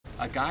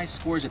a guy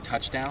scores a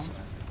touchdown,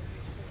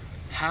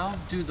 how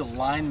do the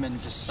linemen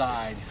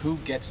decide who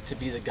gets to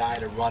be the guy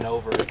to run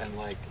over and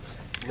like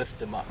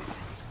lift him up?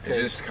 It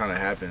just kind of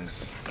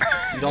happens.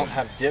 You don't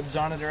have dibs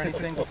on it or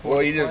anything before?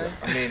 Well, you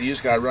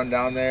just got to run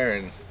down there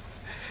and,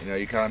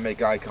 you kind of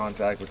make eye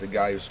contact with the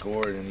guy who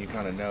scored, and you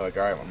kind of know, like,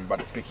 all right, I'm about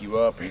to pick you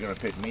up. Are you going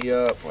to pick me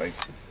up? Like,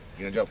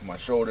 you're going to jump on my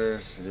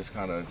shoulders. It just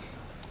kind of,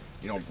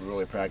 you don't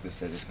really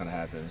practice it. It just kind of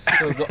happens.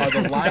 So are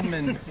the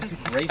linemen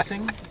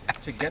racing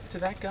to get to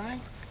that guy?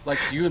 Like,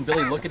 do you and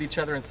Billy look at each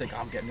other and think,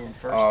 I'm getting to him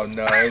first? Oh,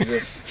 no, they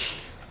just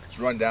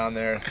run down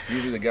there.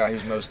 Usually the guy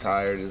who's most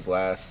tired is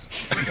last.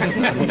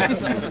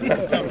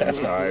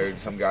 Most tired.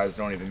 Some guys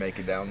don't even make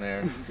it down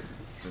there.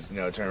 Just,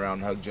 turn around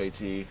and hug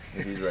JT,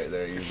 because he's right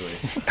there usually.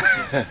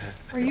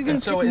 Are you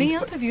going to pick me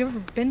up? Have you ever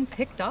been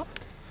picked up?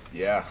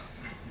 Yeah.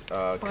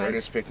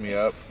 Curtis picked me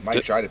up.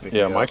 Mike tried to pick me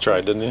up. Yeah, Mike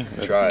tried, didn't he?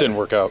 It didn't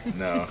work out.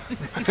 No.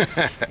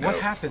 What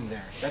happened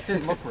there? That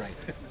didn't look right.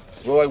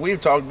 Well, like, we've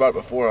talked about it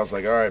before. I was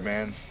like, all right,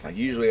 man. Like,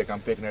 usually, like,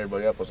 I'm picking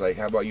everybody up. I was like,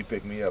 how about you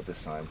pick me up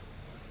this time?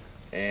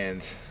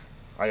 And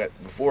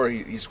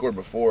he scored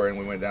before, and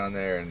we went down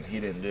there, and he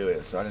didn't do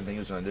it. So I didn't think he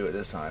was going to do it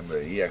this time,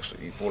 but he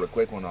pulled a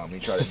quick one on me.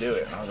 He tried to do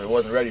it. I was like, I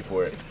wasn't ready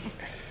for it.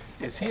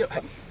 Is he?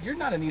 You're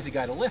not an easy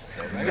guy to lift,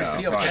 though, right? No, is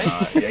he okay?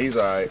 Not. Yeah, he's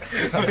all right.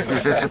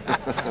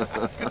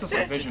 I've got this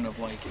vision of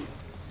like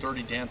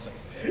Dirty Dancing.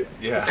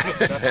 Yeah.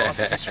 Is that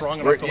possible? Strong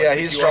enough to, like, yeah,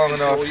 he's strong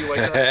enough. You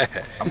like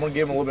that? I'm going to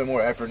give him a little bit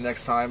more effort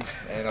next time,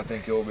 and I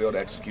think he'll be able to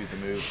execute the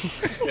move.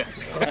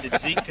 Yeah. Did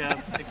Zeke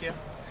pick you up?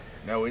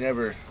 No, we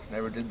never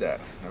did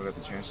that. Never got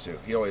the chance to.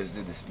 He always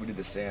did this. We did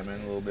the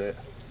salmon a little bit.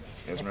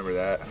 You guys remember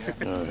that?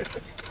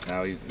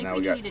 Now we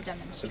got.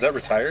 Is that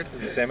retired?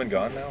 Is the salmon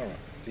gone now? Or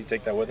did he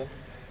take that with him?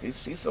 He's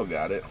still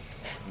got it.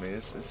 I mean,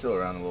 it's still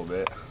around a little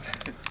bit.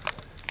 Do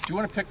you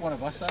want to pick one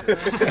of us up?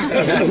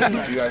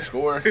 If you guys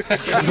score.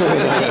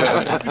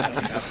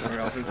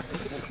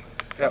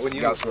 Pat, when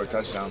you score a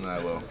touchdown, then I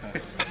will.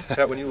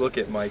 Pat, when you look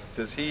at Mike,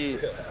 does he?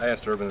 I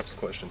asked Urban this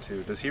question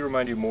too. Does he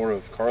remind you more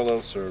of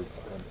Carlos, or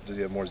does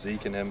he have more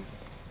Zeke in him?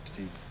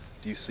 Do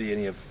you see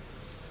any of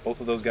both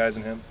of those guys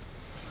in him?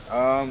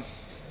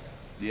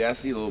 Yeah, I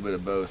see a little bit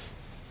of both.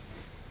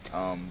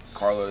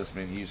 Carlos,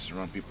 he used to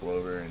run people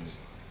over, and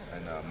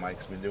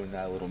Mike's been doing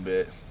that a little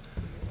bit.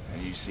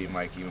 And you see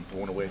Mike even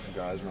pulling away from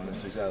guys running,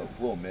 so he's got a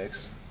little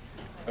mix.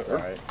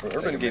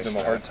 Urban gave him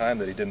a hard time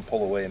that he didn't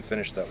pull away and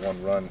finish that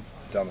one run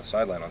down the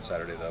sideline on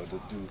Saturday, though.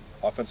 Do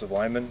offensive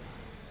linemen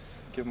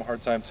give him a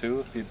hard time too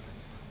if you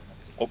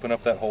open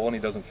up that hole and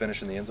he doesn't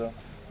finish in the end zone?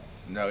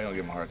 No, we don't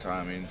give him a hard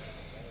time. I mean,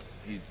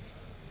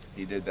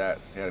 he did that.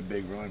 He had a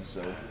big run,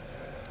 so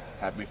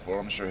happy for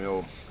him. I'm sure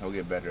he'll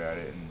get better at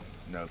it and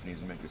know if he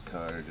needs to make a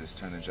cut or just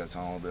turn the jets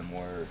on a little bit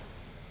more, or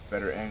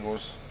better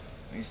angles.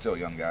 He's still a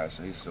young guy,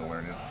 so he's still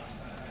learning.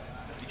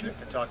 Did you have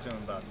to talk to him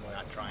about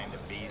not trying to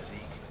be Zeke,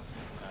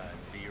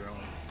 being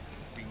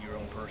your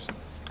own person?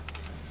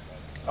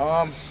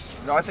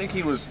 No, I think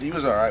he was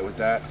all right with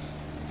that.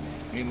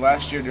 I mean,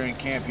 last year during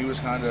camp, he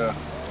was kind of,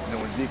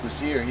 when Zeke was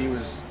here, he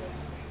was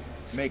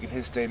making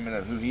his statement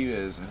of who he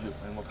is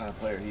and what kind of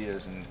player he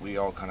is, and we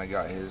all kind of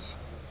got his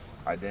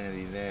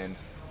identity then.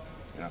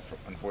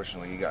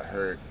 Unfortunately, he got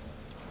hurt,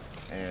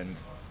 and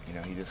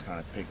he just kind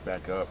of picked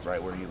back up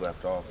right where he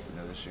left off.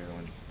 This year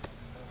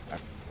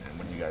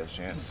when he got his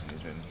chance,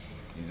 he's been,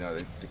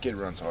 the kid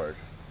runs hard.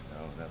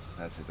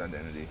 That's his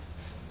identity.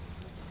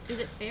 Is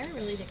it fair,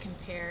 really, to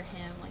compare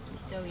him, like,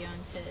 he's so young,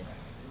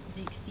 to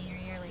Zeke's senior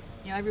year? Like,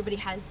 everybody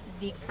has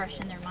Zeke fresh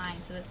in their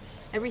mind, so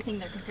everything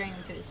they're comparing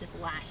him to is just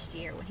last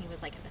year when he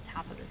was, like, at the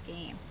top of his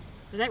game.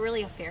 Was that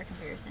really a fair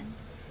comparison?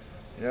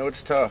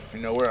 It's tough.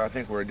 I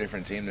think we're a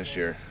different team this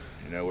year.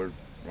 We're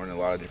running a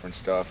lot of different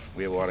stuff.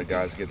 We have a lot of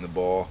guys getting the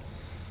ball.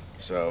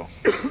 So,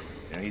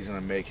 he's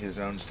going to make his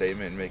own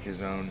statement and make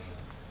his own,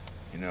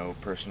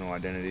 personal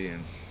identity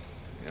and,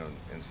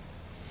 and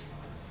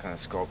kind of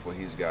sculpt what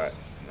he's got,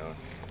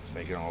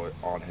 make it all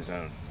on his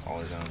own, all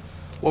his own.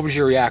 What was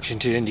your reaction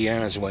to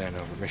Indiana's win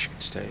over Michigan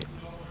State?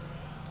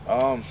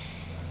 No,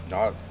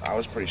 I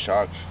was pretty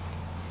shocked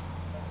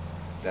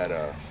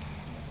that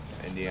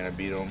Indiana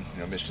beat them.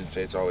 Michigan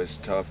State's always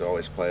tough. They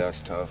always play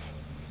us tough.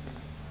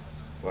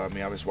 Well,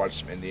 I was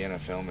watching some Indiana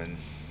film, and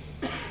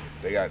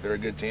they're a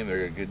good team.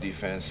 They're a good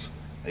defense.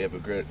 They have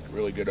a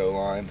really good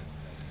O-line.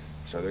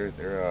 So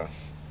they're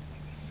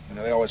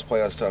they always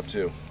play us tough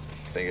too.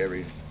 I think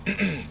every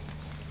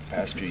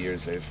past few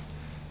years they've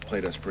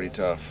played us pretty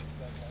tough.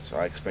 So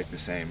I expect the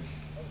same.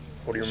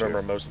 What do you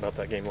remember most about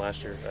that game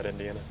last year at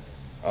Indiana?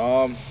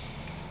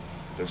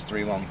 Those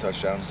 3 long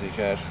touchdowns Zeke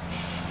had.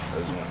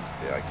 Those ones,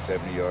 like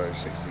 70 yards,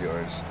 60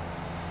 yards.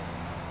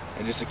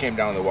 And just it came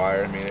down to the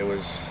wire. It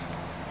was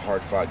a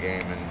hard-fought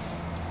game,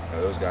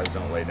 and those guys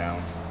don't lay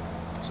down.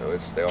 So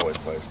they always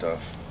play us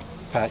tough.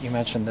 Pat, you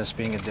mentioned this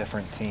being a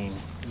different team.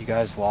 You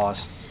guys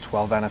lost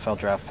 12 NFL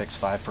draft picks,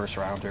 5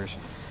 first-rounders.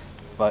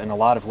 But in a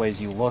lot of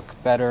ways you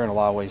look better, in a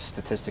lot of ways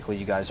statistically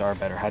you guys are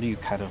better. How do you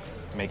kind of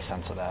make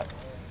sense of that?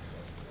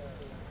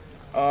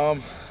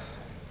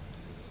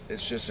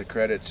 It's just a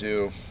credit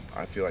to,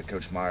 I feel like,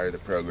 Coach Meyer, the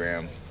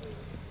program.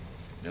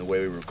 the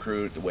way we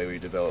recruit, the way we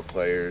develop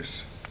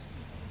players.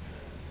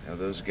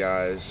 Those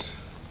guys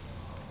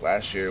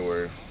last year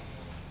were,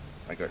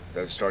 like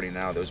they're starting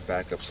now, those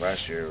backups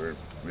last year were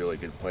really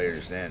good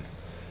players then.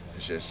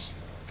 It's just,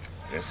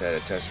 like I said,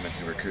 a testament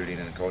to recruiting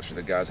and the culture.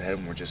 The guys ahead of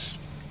them were just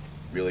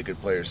really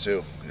good players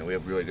too. We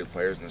have really good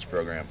players in this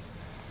program.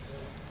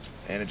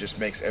 And it just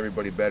makes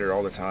everybody better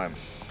all the time.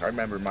 I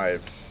remember my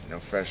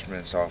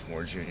freshman,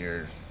 sophomore,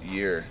 junior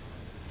year,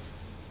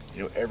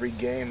 every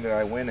game that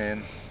I went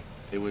in,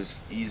 it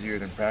was easier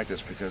than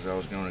practice because I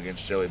was going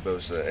against Joey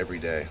Bosa every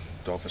day,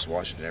 Dolphus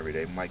Washington every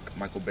day,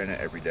 Michael Bennett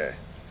every day.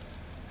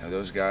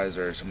 Those guys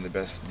are some of the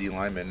best D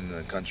linemen in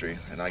the country,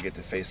 and I get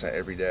to face that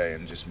every day,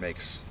 and just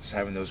makes just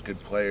having those good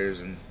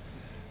players and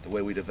the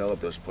way we develop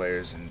those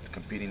players and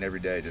competing every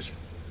day just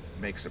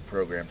makes the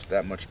programs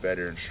that much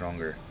better and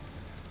stronger.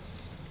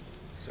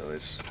 So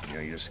it's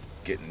you're just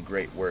getting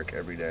great work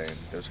every day, and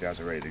those guys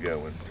are ready to go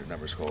when their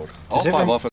number's called. All five